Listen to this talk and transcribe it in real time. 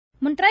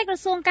មន្ត្រីក្រ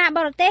សួងការប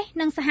រទេស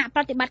និងសហប្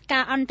រតិបត្តិកា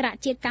រអន្តរ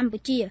ជាតិកម្ពុ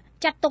ជា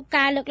ចាត់ទុក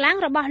ការលើកឡើង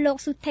របស់លោក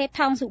ស៊ូថេប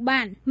ថងសុ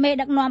បានមេ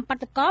ដឹកនាំបា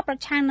តុករប្រ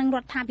ឆាំងនឹងរ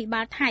ដ្ឋាភិ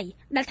បាលថៃ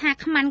ដែលថា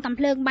ខ្មាន់កំ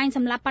ភ្លើងបាញ់ស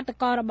ម្លាប់បាតុ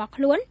កររបស់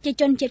ខ្លួនជា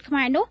ជនជាតិខ្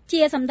មែរនោះ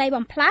ជាសម្ដី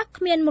បំផ្លាស់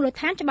គ្មានមូលដ្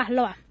ឋានច្បាស់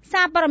លាស់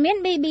សារព័ត៌មាន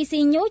BBC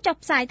News ចុះ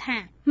ផ្សាយថា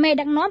មេ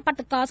ដឹកនាំបា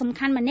តុករសំ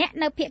ខាន់ម្នាក់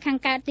នៅភូមិខាង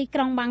កើតទីក្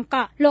រុងបាងក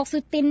កលោកស៊ូ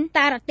ទីន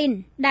តារ៉ាទីន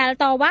ដែល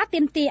តវ៉ាទា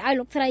មទារឲ្យ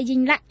លោកស្រីយី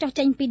ងឡាក់ចុះ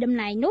ចេញពីតំ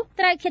ណែងនោះ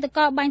ត្រូវឃាតក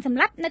របាញ់សម្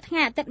លាប់នៅថ្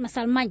ងៃអាទិត្យម្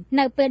សិលមិញ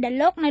នៅពេលដែល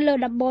លោកនៅលើ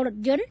ដំបូលរថ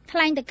យន្តថ្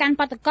លែងទៅកាន់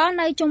បាតុករ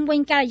នៅជុំវិញ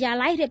ការិយា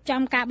ល័យរៀប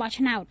ចំការបោះ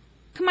ឆ្នោត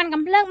ខ្មាន់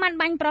កំភ្លើងបាន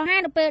បាញ់ប្រហារ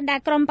នៅពេលដែល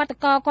ក្រុមបាតុ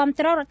ករគាំ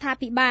ទ្ររដ្ឋា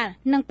ភិបាល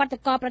និងបាតុ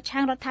ករប្រ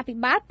ឆាំងរដ្ឋាភិ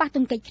បាលប៉ះទ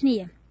ង្គិចគ្នា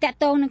តាក់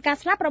ទងនឹងការ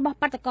ស្លាប់របស់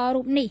បាតុករ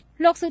រូបនេះ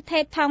លោកស៊ូថេ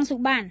បថងសុ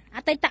បានអ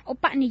តីតឧ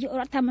បនាយក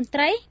រដ្ឋមន្ត្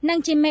រីនិង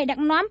ជាមេដឹក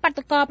នាំបា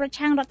តុករប្រ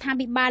ឆាំងរដ្ឋា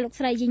ភិបាលលោក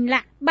ស្រីយីងឡា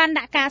ក់បាន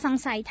ដាក់ការស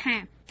ង្ស័យថា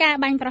ការ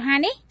បាញ់ប្រហារ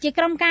នេះជា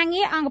ក្រុមការ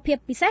ងារអង្គភាព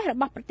ពិសេសរ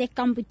បស់ប្រទេស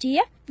កម្ពុជា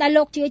ដែល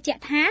លោកជឿជា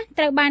ក់ថា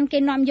ត្រូវបានគេ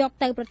នាំយក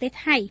ទៅប្រទេស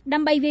ថៃដើ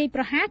ម្បីវាយ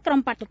ប្រហារក្រុម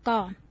បាតុក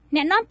រ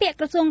អ្នកនាំពាក្យ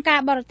ក្រសួងការ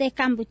បរទេស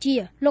កម្ពុជា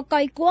លោកកុ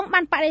យគួងបា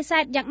នបដិសេ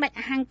ធយ៉ាងដាច់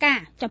អហង្ការ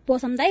ចំពោះ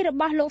សម្ដីរ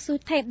បស់លោកស៊ូ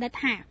ថេបដែល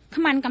ថា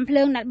ខ្មាន់កំភ្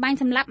លើងដែលបាញ់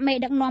សម្លាប់មេ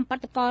ដឹកនាំបា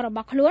តុកររប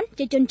ស់ខ្លួន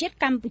ជាជនជាតិ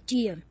កម្ពុ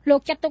ជាលោ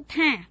កចាត់ទុក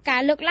ថាកា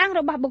រលើកឡើង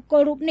របស់បុគ្គ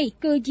លរូបនេះ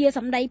គឺជាស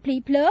ម្ដីភ្លី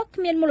ភ្លើ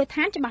គ្មានមូលដ្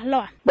ឋានច្បាស់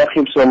លាស់បាទខ្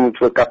ញុំសូម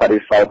ធ្វើការបដិ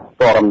សេធ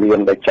ព័ត៌មាន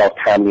ដែលចោទ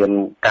ថាមាន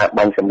ការ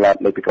បាញ់សម្លាប់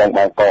នៅទីក្រុង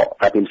បាងកក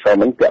កាលពីម្សិល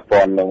មិញពាក់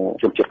ព័ន្ធនឹង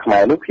ជនជាតិខ្មែ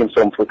រនោះខ្ញុំ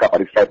សូមធ្វើការប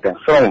ដិសេធទាំង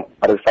ស្រុង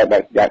បដិសេធ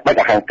យ៉ាងដាច់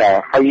អហង្ការ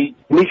ហើយ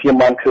នេះខ្ញុំ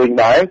បានឃើញ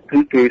ដែរគឺ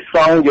គេស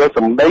ង់យកស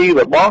ម្ដី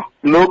របស់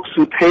លោក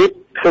ស៊ូថេប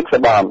ខឹកស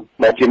បាន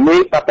ដែលជាមេ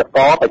បាតុក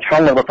រប្រឆាំ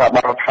ងនឹងរដ្ឋាភិ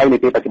បាលថៃនា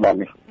ពេលបច្ចុប្បន្ន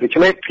នេះដូច្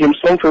នេះខ្ញុំ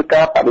សូមធ្វើ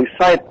ការបដិ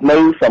សេធនៅ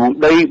សម្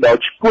ដីដ៏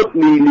ឈួត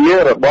នីលា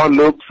របស់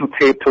លោកស៊ូ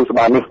ថេបខឹកស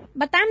បាននេះ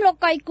បើតាមលោក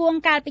កុយគួង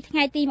កាលពីថ្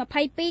ងៃទី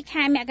22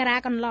ខែមករា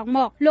កន្លងម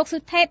កលោកស៊ូ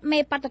ថេបមេ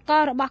បាតុក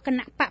ររបស់គ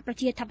ណៈបកប្រ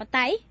ជាធិប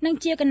តេយ្យនិង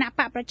ជាគណៈ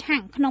បកប្រឆាំ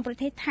ងក្នុងប្រ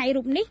ទេសថៃ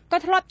រូបនេះក៏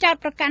ធ្លាប់ចោទ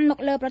ប្រកាន់មក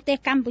លើប្រទេស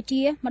កម្ពុ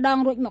ជាម្ដង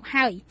រួចមក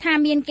ហើយថា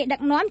មានគេដឹ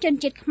កនាំជន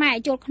ជាតិខ្មែរ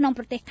ចូលក្នុង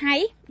ប្រទេសថៃ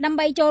ដើម្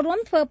បីចូលរួម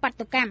ធ្វើបា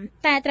តុកម្ម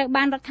តែត្រូវ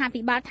បានរដ្ឋា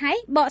ភិបាលថៃ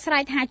បកស្រា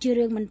យថាជា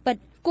រឿងមិនពិត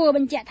គួរប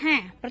ញ្ជាក់ថា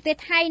ប្រទេស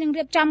ថៃនឹង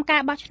រៀបចំកា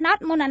របោះឆ្នោត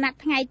មុនអាណត្តិ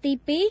ថ្ងៃទី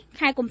2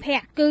ខែកុម្ភៈ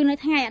គឺនៅ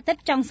ថ្ងៃអាទិត្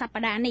យចុងស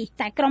ប្តាហ៍នេះ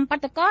តែក្រុមបា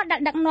តុករដែល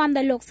ដឹកនាំ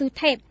ដោយលោកស៊ូ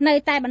ថេបនៅ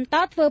តែបន្ត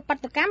ធ្វើបា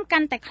តុកម្មកា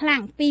ន់តែខ្លាំ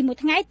ងពីមួយ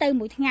ថ្ងៃទៅ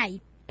មួយថ្ងៃ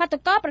បាតុ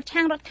ករប្រ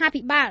ឆាំងរដ្ឋា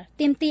ភិបាល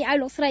ទាមទារឲ្យ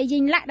លោកស្រីយី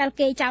ងឡាក់ដែល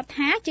គេចោទ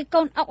ថាជា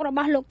កូនអុករប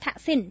ស់លោកថាក់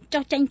ស៊ីន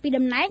ចុះចេញពី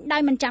តំណែងដោ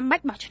យមិនចាំបា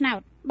ច់បោះឆ្នោ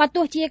តបើ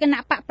ទោះជាគណៈ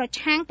បកប្រ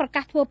ឆាំងប្រ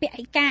កាសធ្វើព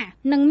ហិការ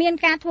និងមាន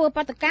ការធ្វើ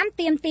បាតុកម្ម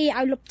ទាមទារ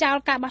ឲ្យលុបចោល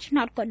ការបោះឆ្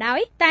នោតក៏ដោយ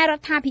តែរ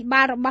ដ្ឋាភិ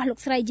បាលរបស់លោក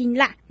ស្រីយីង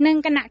ឡាក់និង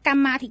គណៈក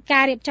ម្មាធិកា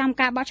ររៀបចំ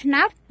ការបោះឆ្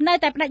នោតនៅ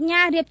តែបដិញ្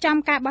ញារៀបចំ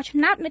ការបោះឆ្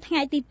នោតនៅថ្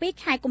ងៃទី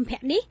2ខែកុម្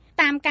ភៈនេះ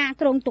តាមការ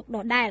គ្រោងទុកដ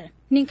ដែល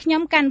នាងខ្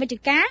ញុំកាន់វិជ្ជ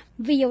ការ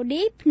VOD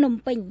ភ្នំ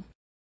ពេញ